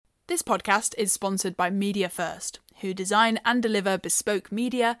This podcast is sponsored by Media First, who design and deliver bespoke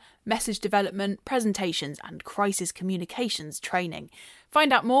media, message development, presentations and crisis communications training.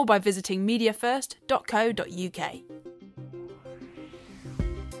 Find out more by visiting mediafirst.co.uk.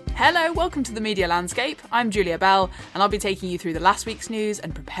 Hello, welcome to the Media Landscape. I'm Julia Bell, and I'll be taking you through the last week's news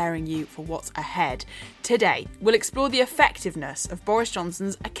and preparing you for what's ahead. Today, we'll explore the effectiveness of Boris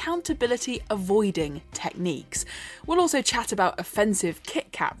Johnson's accountability-avoiding techniques. We'll also chat about offensive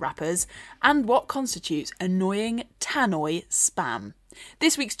KitKat wrappers and what constitutes annoying Tannoy spam.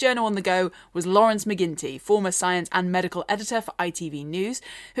 This week's Journal on the Go was Lawrence McGinty, former science and medical editor for ITV News,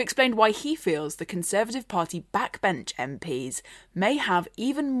 who explained why he feels the Conservative Party backbench MPs may have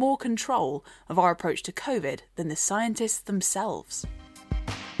even more control of our approach to COVID than the scientists themselves.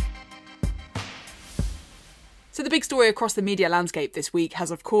 So the big story across the media landscape this week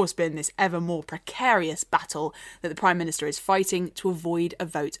has of course been this ever more precarious battle that the Prime Minister is fighting to avoid a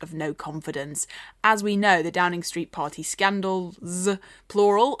vote of no confidence. As we know, the Downing Street Party scandals,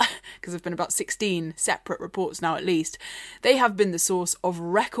 plural, because there have been about 16 separate reports now at least, they have been the source of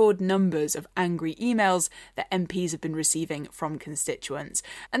record numbers of angry emails that MPs have been receiving from constituents.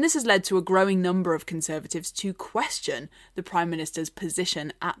 And this has led to a growing number of Conservatives to question the Prime Minister's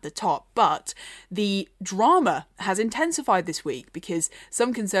position at the top. But the drama has intensified this week because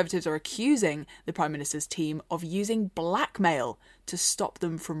some Conservatives are accusing the Prime Minister's team of using blackmail to stop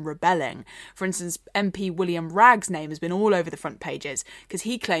them from rebelling. For instance, MP William Ragg's name has been all over the front pages because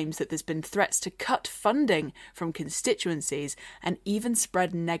he claims that there's been threats to cut funding from constituencies and even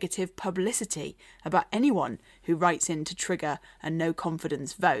spread negative publicity about anyone who writes in to trigger a no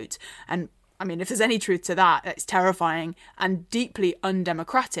confidence vote. And I mean, if there's any truth to that, it's terrifying and deeply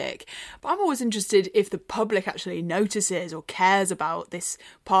undemocratic. But I'm always interested if the public actually notices or cares about this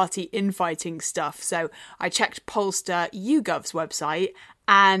party infighting stuff. So I checked pollster YouGov's website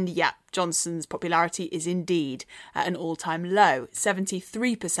and yeah, Johnson's popularity is indeed at an all-time low.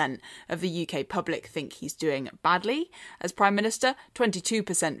 73% of the UK public think he's doing badly as Prime Minister,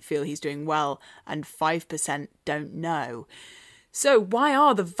 22% feel he's doing well, and 5% don't know. So why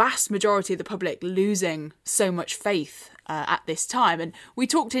are the vast majority of the public losing so much faith at this time? And we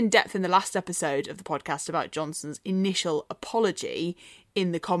talked in depth in the last episode of the podcast about Johnson's initial apology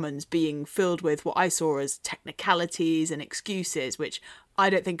in the Commons being filled with what I saw as technicalities and excuses, which I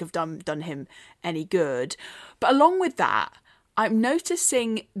don't think have done him any good. But along with that, I'm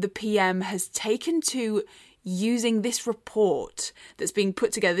noticing the PM has taken to using this report that's being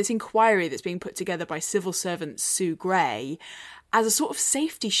put together, this inquiry that's being put together by civil servant Sue Gray, as a sort of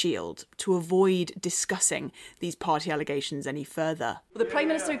safety shield to avoid discussing these party allegations any further. Will the Prime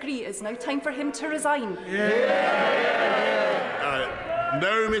Minister agree it's now time for him to resign?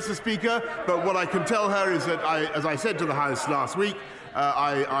 No, Mr. Speaker, but what I can tell her is that, as I said to the House last week,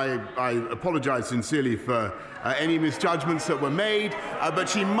 I apologise sincerely for any misjudgments that were made, but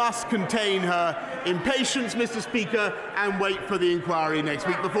she must contain her impatience, Mr. Speaker, and wait for the inquiry next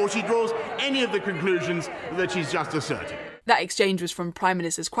week before she draws any of the conclusions that she's just asserted. That exchange was from Prime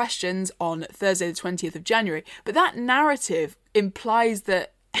Minister's questions on Thursday the 20th of January, but that narrative implies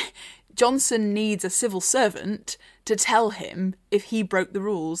that Johnson needs a civil servant to tell him if he broke the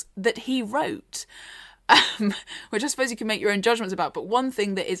rules that he wrote. Which I suppose you can make your own judgments about, but one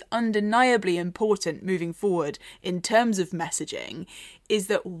thing that is undeniably important moving forward in terms of messaging is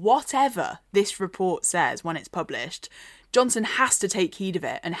that whatever this report says when it's published, Johnson has to take heed of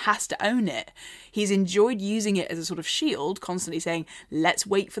it and has to own it. He's enjoyed using it as a sort of shield, constantly saying, let's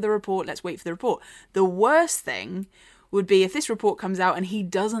wait for the report, let's wait for the report. The worst thing would be if this report comes out and he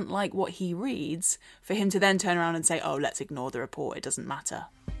doesn't like what he reads, for him to then turn around and say, oh, let's ignore the report, it doesn't matter.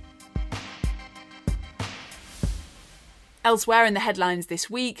 Elsewhere in the headlines this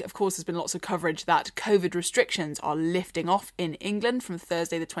week, of course, there's been lots of coverage that COVID restrictions are lifting off in England from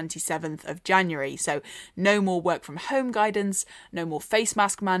Thursday the 27th of January. So no more work from home guidance, no more face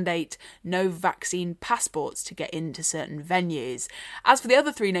mask mandate, no vaccine passports to get into certain venues. As for the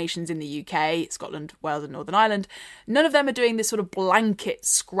other three nations in the UK, Scotland, Wales and Northern Ireland, none of them are doing this sort of blanket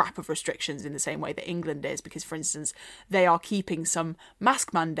scrap of restrictions in the same way that England is, because, for instance, they are keeping some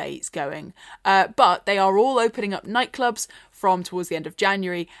mask mandates going. But they are all opening up nightclubs from towards the end of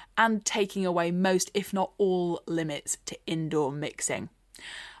January and taking away most, if not all, limits to indoor mixing.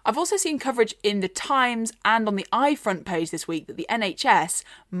 I've also seen coverage in The Times and on the i front page this week that the NHS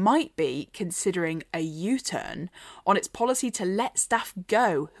might be considering a U-turn on its policy to let staff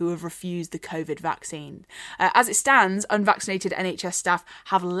go who have refused the COVID vaccine. As it stands, unvaccinated NHS staff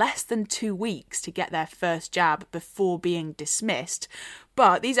have less than 2 weeks to get their first jab before being dismissed.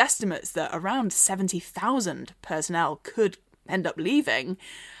 But these estimates that around 70,000 personnel could end up leaving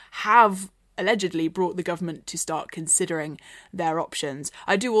have allegedly brought the government to start considering their options.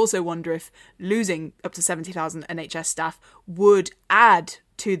 I do also wonder if losing up to 70,000 NHS staff would add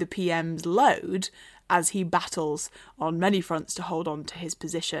to the PM's load as he battles on many fronts to hold on to his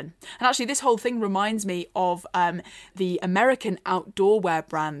position. And actually, this whole thing reminds me of the American outdoor wear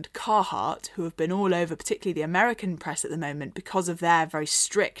brand Carhartt, who have been all over, particularly the American press at the moment, because of their very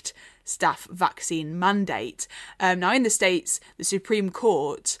strict staff vaccine mandate. Now, in the States, the Supreme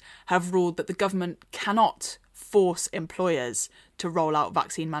Court have ruled that the government cannot force employers to roll out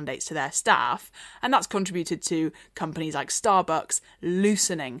vaccine mandates to their staff, and that's contributed to companies like Starbucks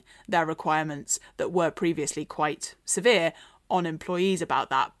loosening their requirements that were previously quite severe on employees about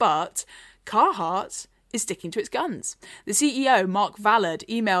that. But Carhartt is sticking to its guns. The CEO, Mark Vallard,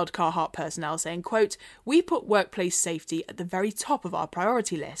 emailed Carhartt personnel saying, quote, "We put workplace safety at the very top of our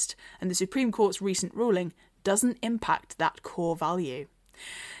priority list, and the Supreme Court's recent ruling doesn't impact that core value."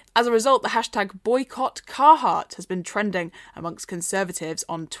 As a result, the hashtag boycott Carhartt has been trending amongst conservatives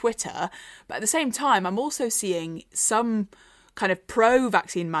on Twitter. But at the same time, I'm also seeing some kind of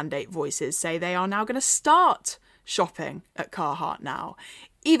pro-vaccine mandate voices say they are now going to start shopping at Carhartt now.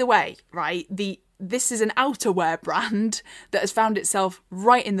 Either way, right, this is an outerwear brand that has found itself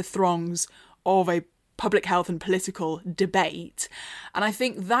right in the throngs of a public health and political debate. And I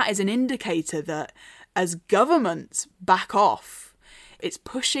think that is an indicator that as governments back off, it's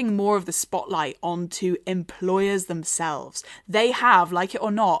pushing more of the spotlight onto employers themselves. They have, like it or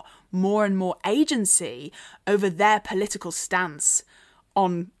not, more and more agency over their political stance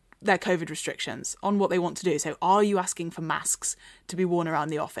on their COVID restrictions, on what they want to do. So are you asking for masks to be worn around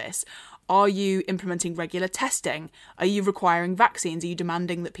the office? Are you implementing regular testing? Are you requiring vaccines? Are you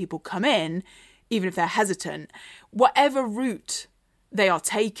demanding that people come in, even if they're hesitant? Whatever route they are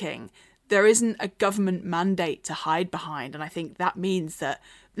taking, there isn't a government mandate to hide behind. And I think that means that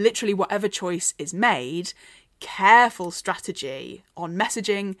literally whatever choice is made, careful strategy on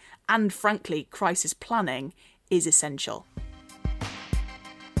messaging and, frankly, crisis planning is essential.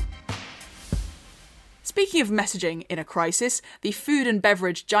 Speaking of messaging in a crisis, the food and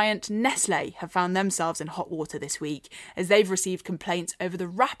beverage giant Nestlé have found themselves in hot water this week as they've received complaints over the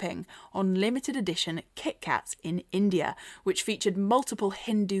wrapping on limited edition KitKats in India, which featured multiple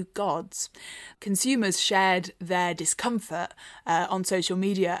Hindu gods. Consumers shared their discomfort on social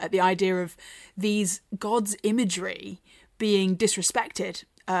media at the idea of these gods' imagery being disrespected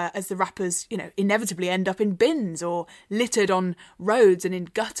as the wrappers, inevitably end up in bins or littered on roads and in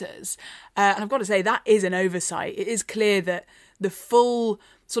gutters. And I've got to say, that is an oversight. It is clear that the full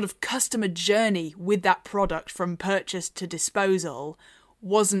sort of customer journey with that product from purchase to disposal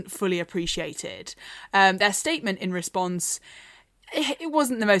wasn't fully appreciated. Their statement in response, it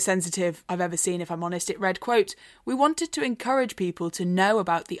wasn't the most sensitive I've ever seen, if I'm honest. It read, quote, "We wanted to encourage people to know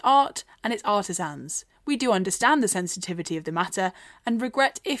about the art and its artisans. We do understand the sensitivity of the matter and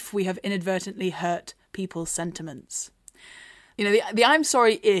regret if we have inadvertently hurt people's sentiments." The "I'm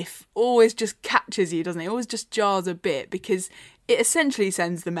sorry if" always just catches you, doesn't it? It always just jars a bit because it essentially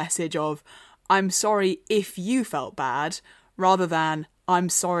sends the message of "I'm sorry if you felt bad" rather than "I'm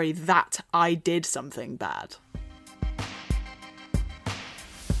sorry that I did something bad."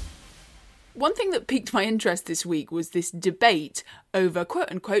 One thing that piqued my interest this week was this debate over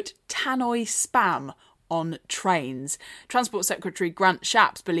quote-unquote Tannoy spam on trains. Transport Secretary Grant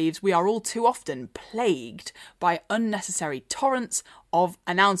Shapps believes we are all too often plagued by unnecessary torrents of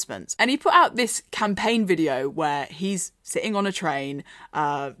announcements. And he put out this campaign video where he's sitting on a train,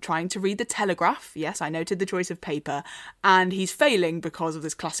 trying to read the Telegraph. Yes, I noted the choice of paper. And he's failing because of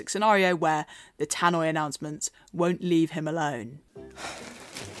this classic scenario where the Tannoy announcements won't leave him alone.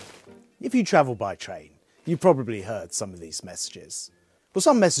 If you travel by train, you've probably heard some of these messages. Well,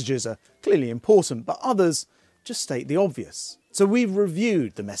 some messages are clearly important, but others just state the obvious. So we've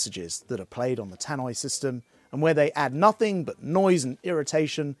reviewed the messages that are played on the Tannoy system, and where they add nothing but noise and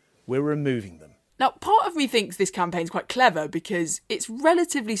irritation, we're removing them. Now, part of me thinks this campaign's quite clever because it's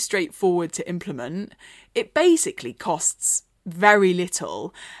relatively straightforward to implement. It basically costs very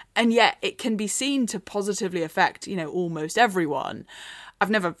little, and yet it can be seen to positively affect, almost everyone. I've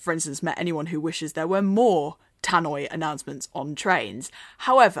never, for instance, met anyone who wishes there were more Tannoy announcements on trains.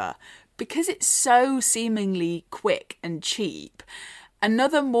 However, because it's so seemingly quick and cheap,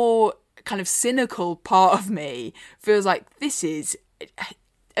 another more kind of cynical part of me feels like this is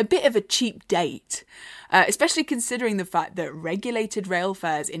a bit of a cheap date, especially considering the fact that regulated rail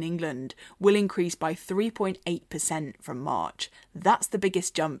fares in England will increase by 3.8% from March. That's the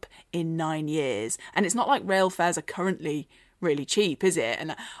biggest jump in 9 years. And it's not like rail fares are currently really cheap, is it?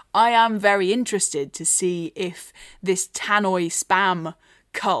 And I am very interested to see if this Tannoy spam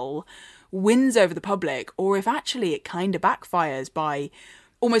cull wins over the public, or if actually it kind of backfires by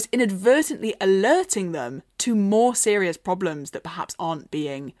almost inadvertently alerting them to more serious problems that perhaps aren't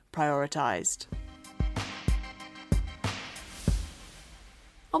being prioritised.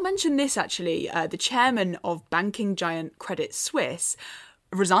 I'll mention this actually. The chairman of banking giant Credit Suisse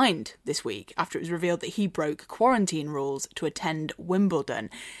resigned this week after it was revealed that he broke quarantine rules to attend Wimbledon.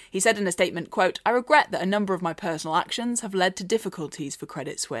 He said in a statement, quote, "I regret that a number of my personal actions have led to difficulties for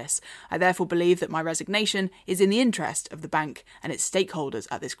Credit Suisse. I therefore believe that my resignation is in the interest of the bank and its stakeholders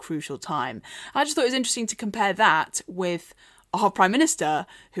at this crucial time." I just thought it was interesting to compare that with our Prime Minister,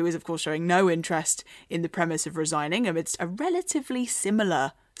 who is of course showing no interest in the premise of resigning amidst a relatively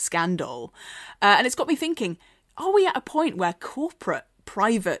similar scandal. And it's got me thinking, are we at a point where corporate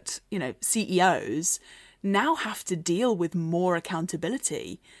private, CEOs now have to deal with more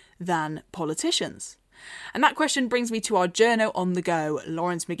accountability than politicians? And that question brings me to our journo on the go,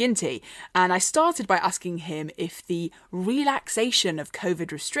 Lawrence McGinty. And I started by asking him if the relaxation of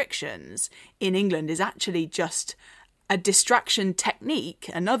COVID restrictions in England is actually just a distraction technique,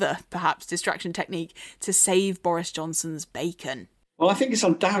 another perhaps distraction technique to save Boris Johnson's bacon. Well, I think it's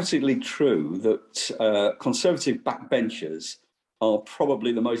undoubtedly true that Conservative backbenchers are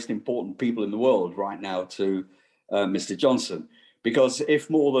probably the most important people in the world right now to Mr. Johnson, because if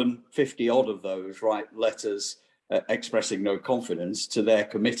more than 50 odd of those write letters expressing no confidence to their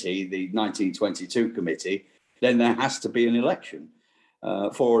committee, the 1922 committee, then there has to be an election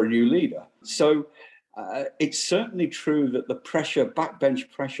for a new leader. So it's certainly true that the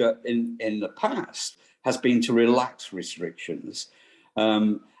backbench pressure in the past has been to relax restrictions.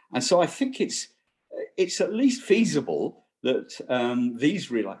 And so I think it's at least feasible that these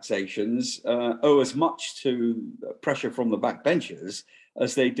relaxations owe as much to pressure from the backbenchers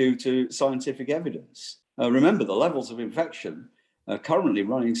as they do to scientific evidence. Remember, the levels of infection are currently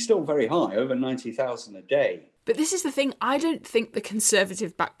running still very high, over 90,000 a day. But this is the thing, I don't think the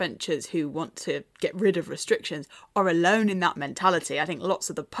Conservative backbenchers who want to get rid of restrictions are alone in that mentality. I think lots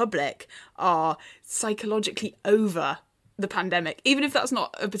of the public are psychologically over the pandemic, even if that's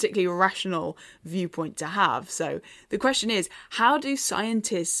not a particularly rational viewpoint to have. So the question is, how do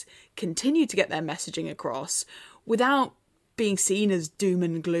scientists continue to get their messaging across without being seen as doom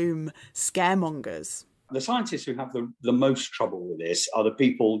and gloom scaremongers? The scientists who have the most trouble with this are the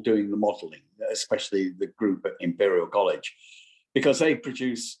people doing the modelling, especially the group at Imperial College, because they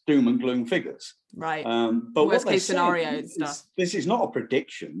produce doom and gloom figures. Right. But worst case scenario and stuff. This is not a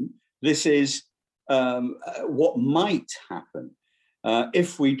prediction. This is what might happen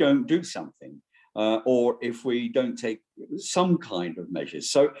if we don't do something or if we don't take some kind of measures.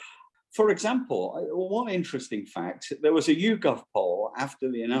 So, for example, one interesting fact, there was a YouGov poll after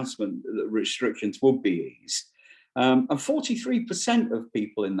the announcement that restrictions would be eased, and 43% of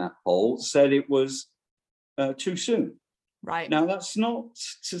people in that poll said it was too soon. Right. Now, that's not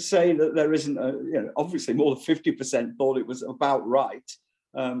to say that there isn't, obviously more than 50% thought it was about right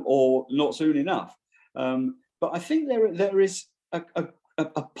or not soon enough. But I think there is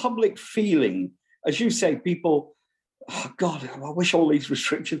a public feeling, as you say, people, oh God, I wish all these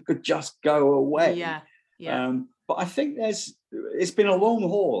restrictions could just go away. Yeah. But I think it's been a long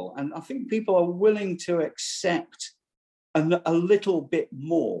haul, and I think people are willing to accept a little bit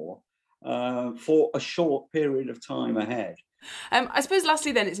more for a short period of time ahead. I suppose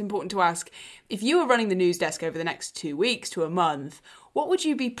lastly then, it's important to ask, if you were running the news desk over the next 2 weeks to a month, what would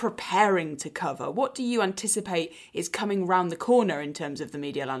you be preparing to cover? What do you anticipate is coming round the corner in terms of the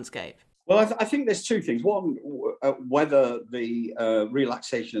media landscape? Well, I think there's two things. One, whether the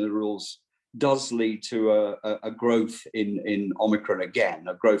relaxation of the rules does lead to a growth in Omicron again,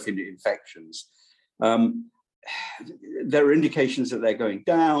 a growth in infections. There are indications that they're going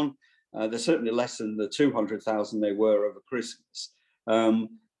down. They're certainly less than the 200,000 they were over Christmas.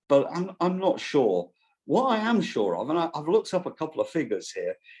 But I'm not sure. What I am sure of, and I've looked up a couple of figures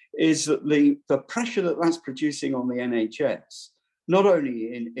here, is that the pressure that's producing on the NHS, not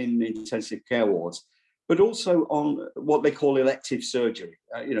only in intensive care wards, but also on what they call elective surgery,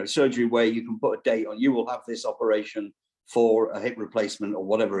 surgery where you can put a date on, you will have this operation for a hip replacement or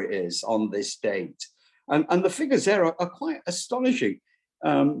whatever it is on this date. And the figures there are quite astonishing.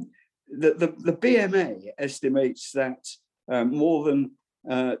 The BMA estimates that more than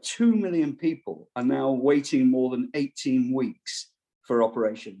 2 million people are now waiting more than 18 weeks for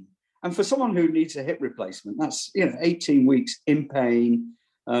operation. And for someone who needs a hip replacement, that's 18 weeks in pain,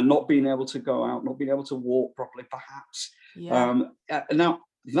 not being able to go out, not being able to walk properly, perhaps. Yeah. Now,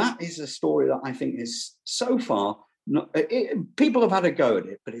 that is a story that I think is so far, people have had a go at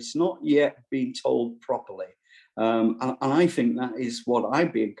it, but it's not yet been told properly. And I think that is what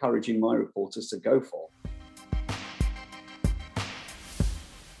I'd be encouraging my reporters to go for.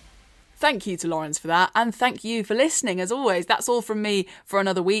 Thank you to Lawrence for that, and thank you for listening. As always, that's all from me for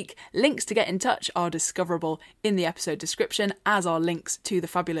another week. Links to get in touch are discoverable in the episode description, as are links to the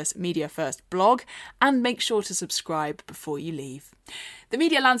fabulous Media First blog, and make sure to subscribe before you leave. The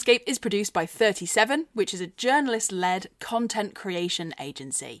Media Landscape is produced by 37, which is a journalist-led content creation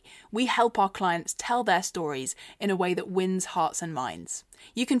agency. We help our clients tell their stories in a way that wins hearts and minds.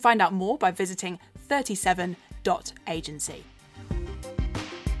 You can find out more by visiting 37.agency.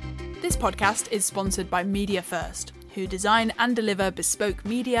 This podcast is sponsored by Media First, who design and deliver bespoke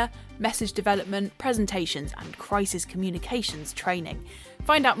media, message development, presentations and crisis communications training.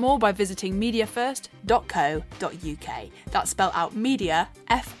 Find out more by visiting mediafirst.co.uk. That's spelled out media,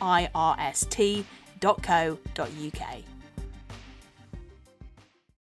 First.co.uk.